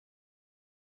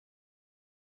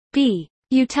B.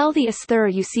 You tell the Asthur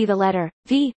you see the letter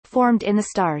V formed in the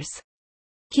stars.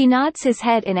 He nods his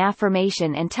head in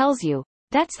affirmation and tells you,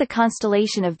 that's the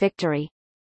constellation of victory.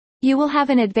 You will have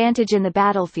an advantage in the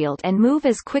battlefield and move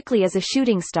as quickly as a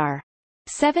shooting star.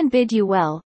 7. Bid you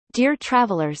well, dear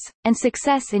travelers, and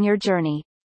success in your journey.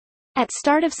 At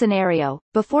start of scenario,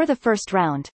 before the first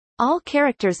round, all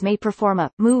characters may perform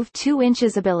a move 2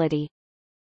 inches ability.